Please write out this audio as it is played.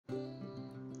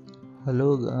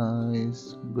Hello guys,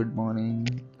 good morning.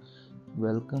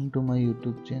 Welcome to my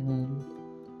YouTube channel.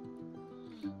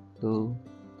 તો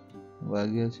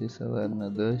વાગ્યા છે સવારના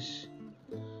 10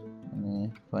 અને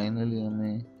ફાઇનલી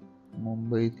અમે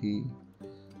મુંબઈથી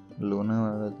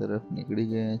લોનાવાલા તરફ નીકળી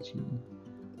ગયા છીએ.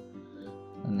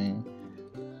 અને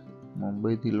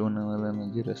મુંબઈથી લોનાવાલાના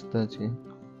જે રસ્તા છે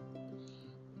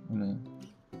અને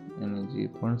એના જે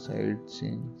પણ સાઇડ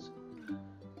સીન્સ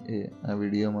એ આ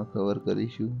વિડીયોમાં કવર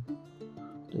કરીશું.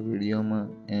 તો વિડીયોમાં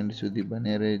એન્ડ સુધી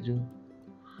બન્યા રહેજો.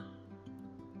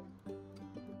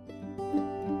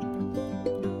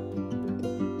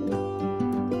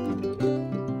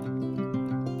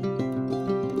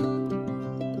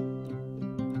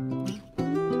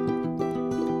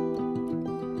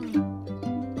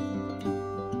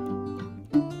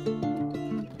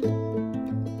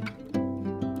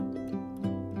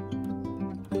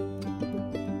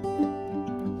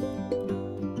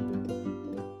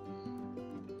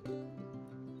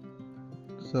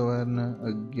 સવારના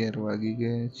 11 વાગી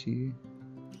ગયા છીએ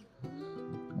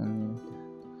અને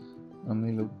અમે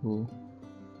લોકો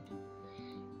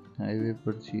હાઈવે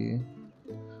પર છીએ.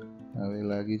 હવે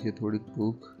લાગી છે થોડીક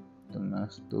ભૂખ, તો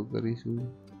નાસ્તો કરીશું.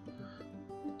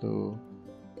 તો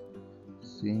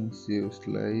સિંગ સેવ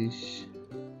સ્લાઈસ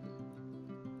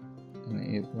અને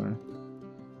એ પણ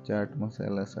ચાટ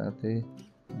મસાલા સાથે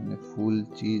અને ફૂલ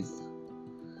ચીઝ.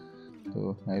 તો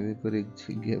હાઈવે પર એક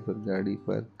જગ્યા પર ગાડી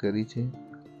પાર્ક કરી છે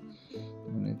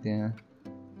અને ત્યાં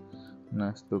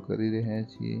નાસ્તો કરી રહ્યા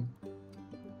છીએ.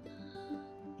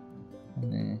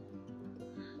 અને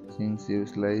સિંગ સેવ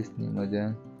સ્લાઈસની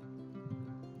મજા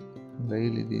લઈ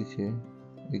લીધી છે.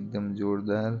 એકદમ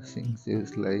જોરદાર સિંગ સેવ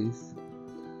સ્લાઈસ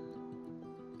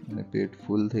અને પેટ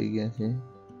ફૂલ થઈ ગયા છે.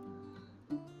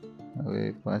 હવે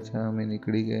પાછા અમે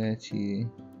નીકળી ગયા છીએ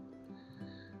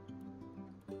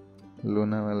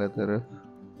લોનાવાલા તરફ.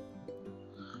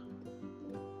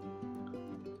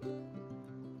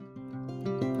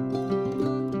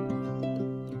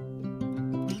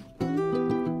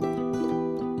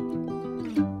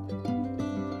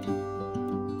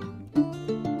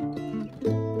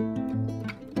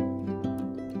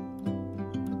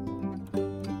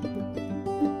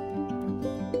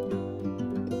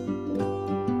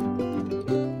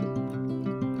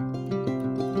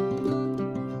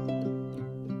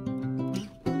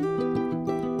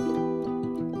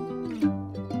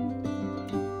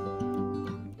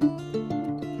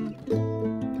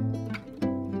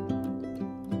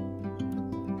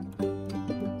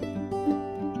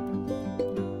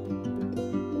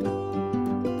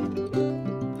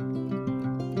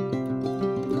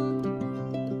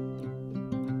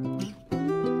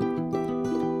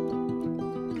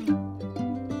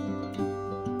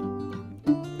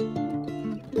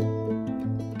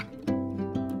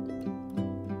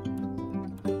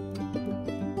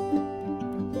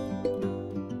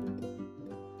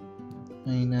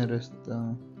 અહીંના રસ્તા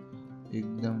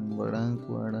એકદમ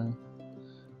વળાંકવાળા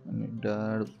અને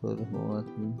ઢાળ પર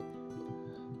હોવાથી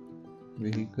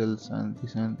વ્હીકલ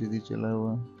શાંતિથી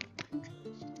ચલાવવા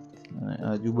અને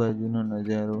આજુબાજુનો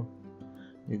નજારો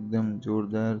એકદમ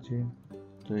જોરદાર છે.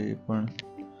 તો એ પણ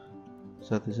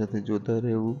સાથે જોતા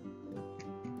રહેવું.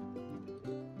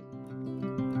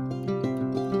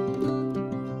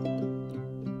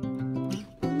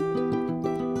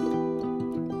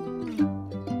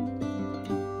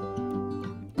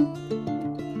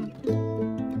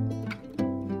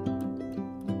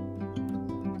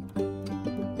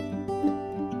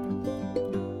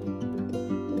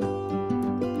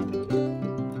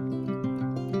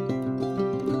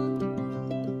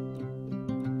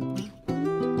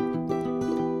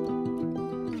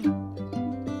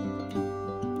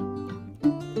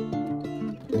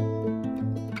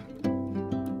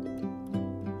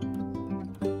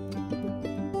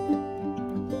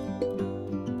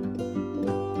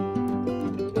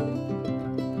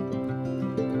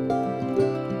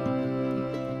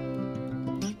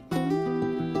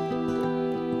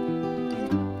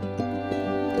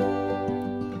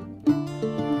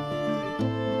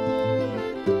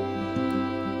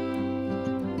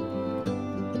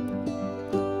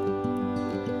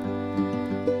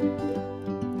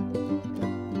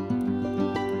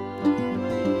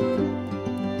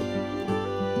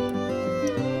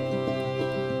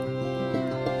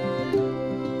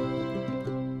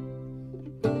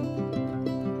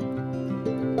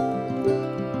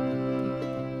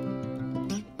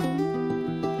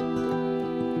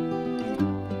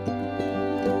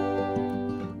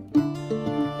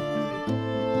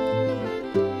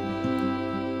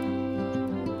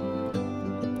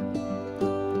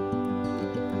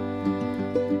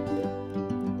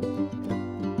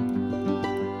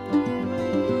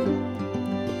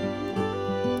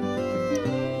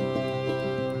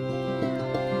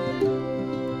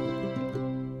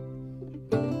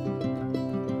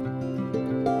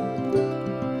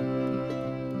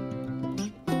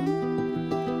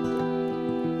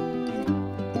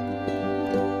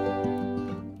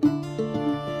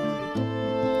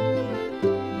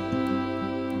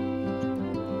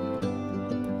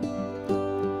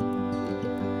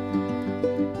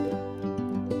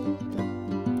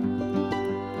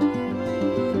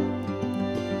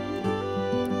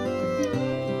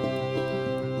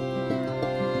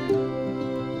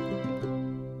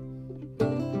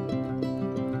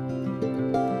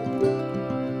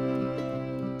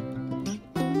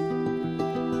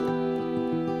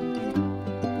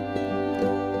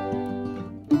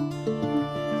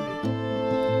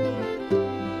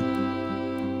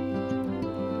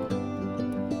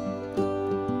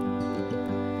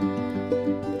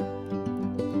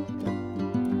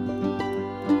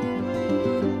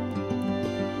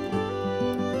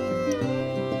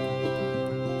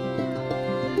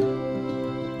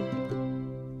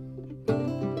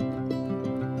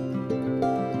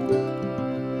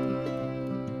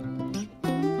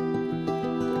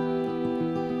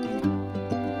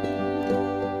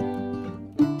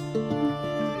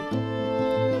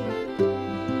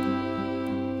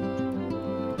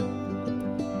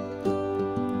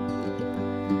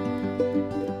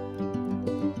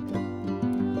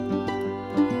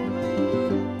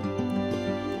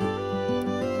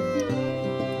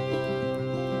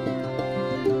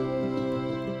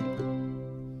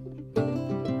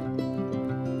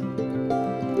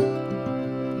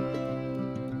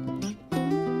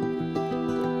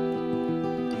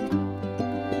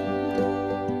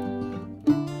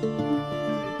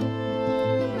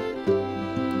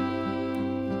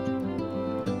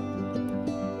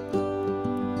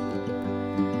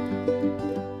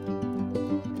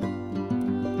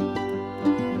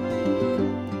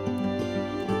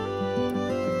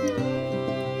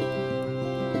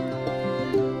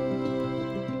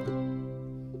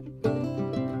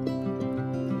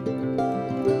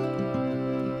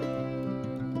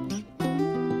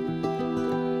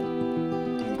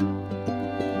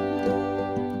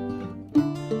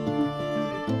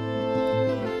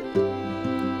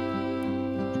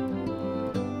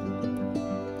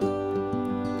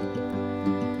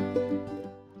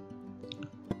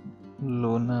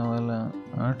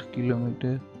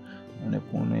 કિલોમીટર અને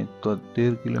પુણે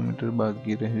 73 કિલોમીટર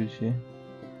બાકી રહ્યું છે.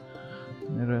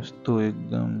 રસ્તો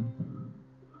એકદમ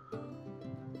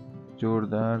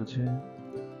જોરદાર છે.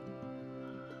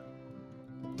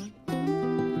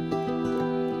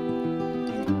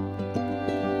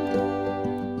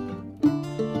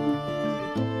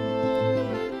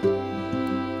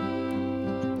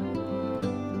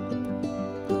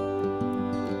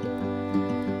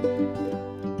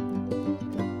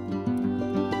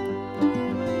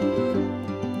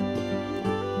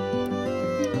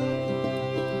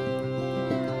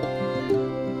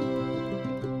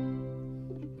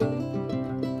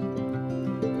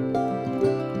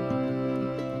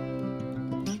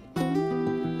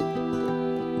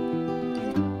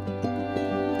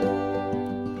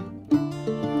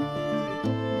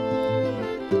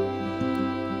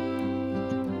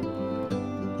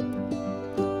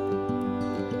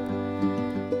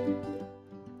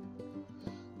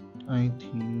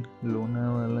 અહીંથી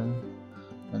લોનાવાલા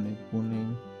અને પુણે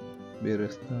બે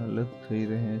રસ્તા અલગ થઈ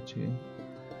રહ્યા છે,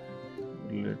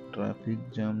 એટલે ટ્રાફિક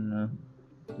જામના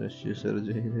દ્રશ્ય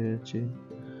સર્જાઈ રહ્યા છે.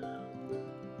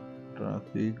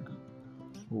 ટ્રાફિક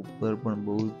ઉપર પણ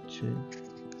બહુ જ છે.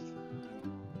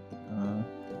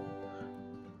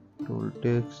 ટોલ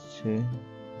ટેક્સ છે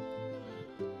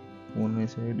પુણે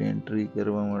સાઈડ એન્ટ્રી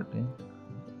કરવા માટે,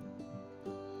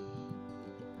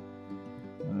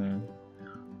 અને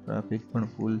ટ્રાફિક પણ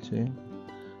ફૂલ છે.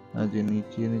 આજે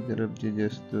નીચેની તરફ જે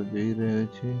રસ્તો જઈ રહ્યો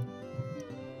છે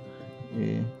એ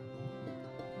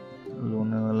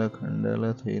લોનાવાલા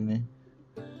ખંડાલા થઈને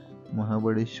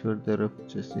મહાબળેશ્વર તરફ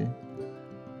જશે.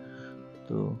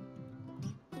 તો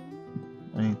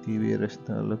અહીંથી બે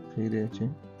રસ્તા અલગ થઈ રહ્યા છે.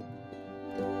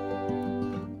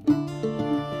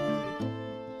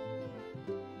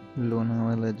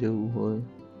 લોનાવાલા જવું હોય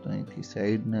તો અહીંથી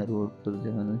સાઈડના રોડ પર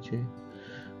જવાનું છે,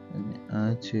 અને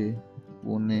આ છે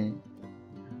પુણે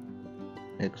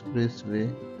એક્સપ્રેસ વે.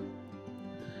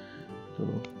 તો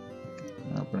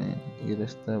આપણે એ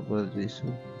રસ્તા પર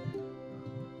જઈશું,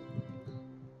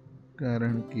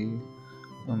 કારણ કે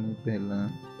અમે પહેલા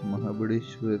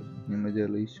મહાબળેશ્વરની મજા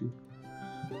લઈશું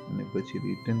અને પછી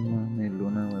રિટર્નમાં અમે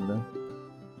લોનાવાલા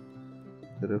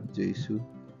તરફ જઈશું.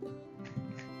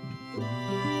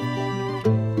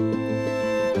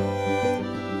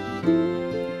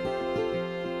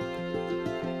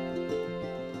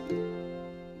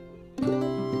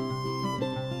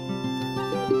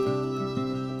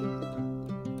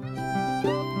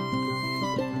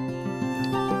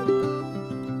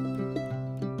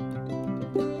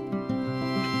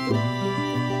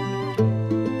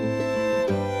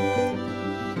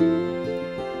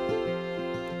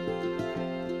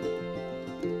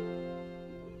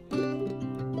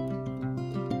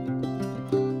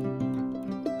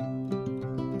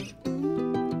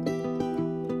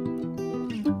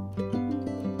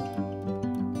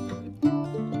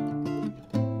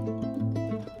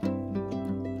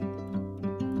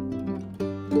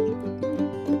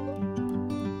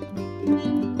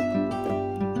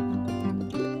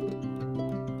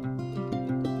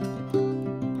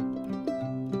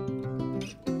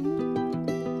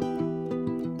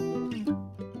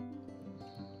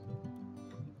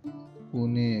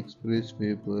 પુણે એક્સપ્રેસ વે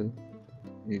પર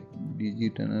એક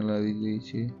બીજી ટનલ આવી ગઈ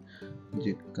છે,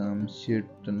 જે કામશેટ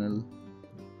ટનલ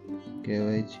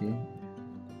કહેવાય છે.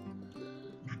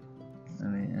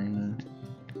 અને અહીં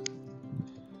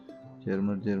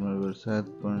ઝરમર વરસાદ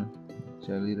પણ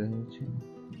ચાલી રહ્યો છે.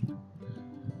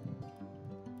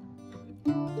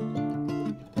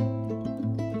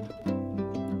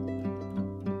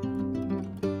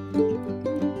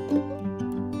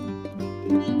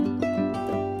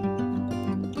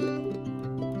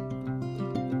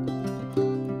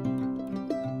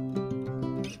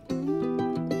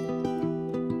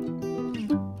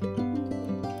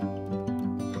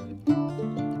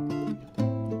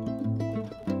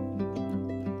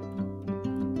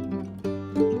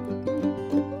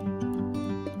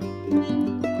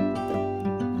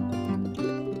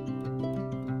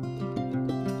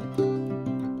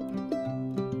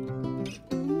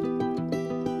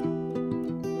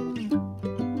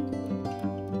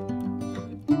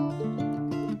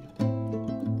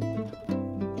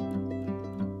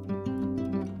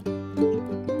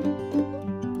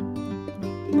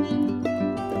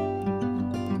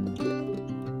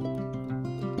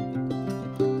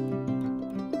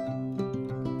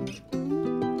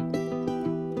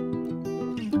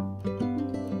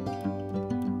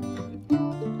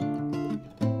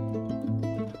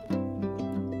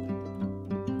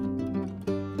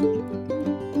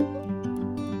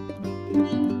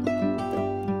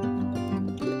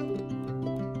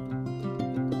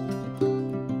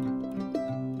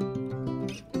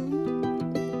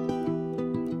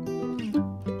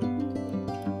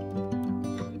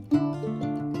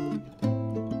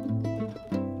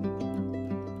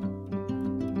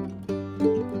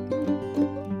 દૂર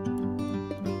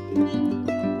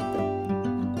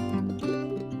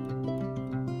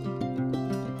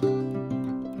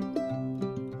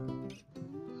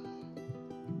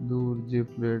જે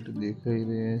ફ્લેટ દેખાઈ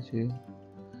રહ્યા છે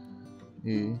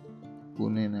એ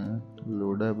પુણેના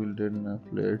લોડા બિલ્ડરના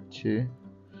ફ્લેટ છે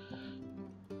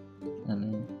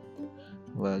અને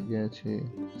વાગ્યા છે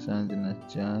સાંજના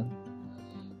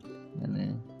 4 અને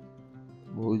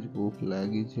બહુ જ ભૂખ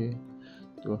લાગી છે,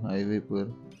 તો હાઈવે પર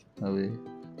હવે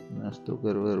નાસ્તો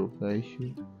કરવા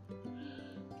રોકાઈશું.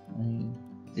 અહીં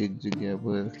એક જગ્યા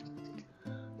પર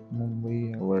મુંબઈ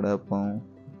વડાપાઉં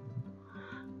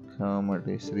ખાવા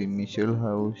માટે શ્રી મિશલ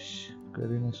હાઉસ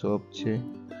કરીને શોપ છે,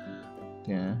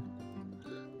 ત્યાં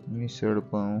મિસળ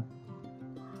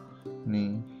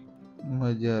પાઉંની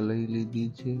મજા લઈ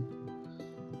લીધી છે.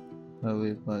 હવે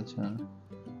પાછા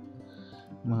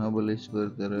મહાબલેશ્વર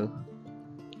તરફ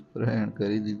પ્રયાણ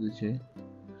કરી દીધું છે.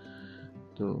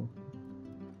 તો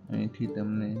અહીંથી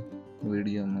તમને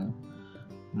વિડીયોમાં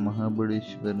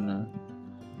મહાબળેશ્વરના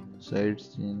સાઇટ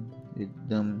સીન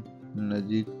એકદમ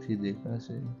નજીકથી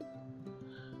દેખાશે.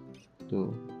 તો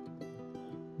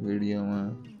વિડીયોમાં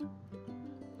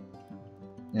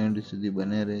એન્ડ સુધી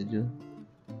બન્યા રહેજો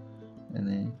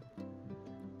અને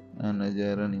આ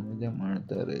નજારાની મજા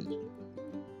માણતા રહેજો.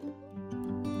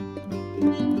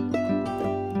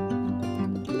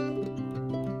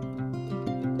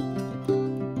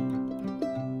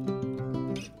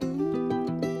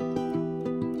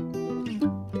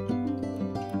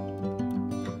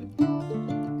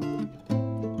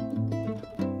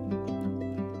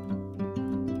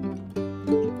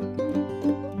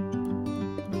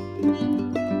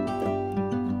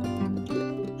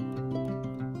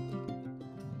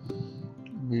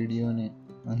 વિડીયોને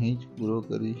અહીં જ પૂરો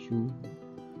કરીશું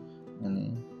અને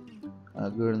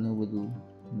આગળનું બધું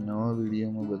નવા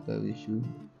વિડીયોમાં બતાવીશું.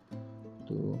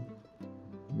 તો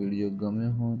વિડીયો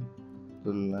ગમ્યો હોય તો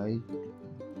લાઈક,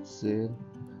 શેર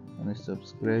અને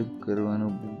સબસ્ક્રાઈબ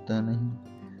કરવાનું ભૂલતા નહીં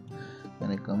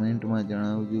અને કમેન્ટમાં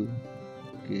જણાવજો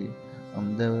કે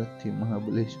અમદાવાદથી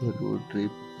મહાબલેશ્વર રોડ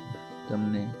ટ્રીપ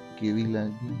તમને કેવી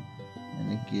લાગી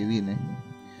અને કેવી નહીં.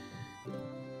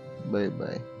 Bye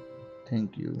bye.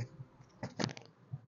 Thank you.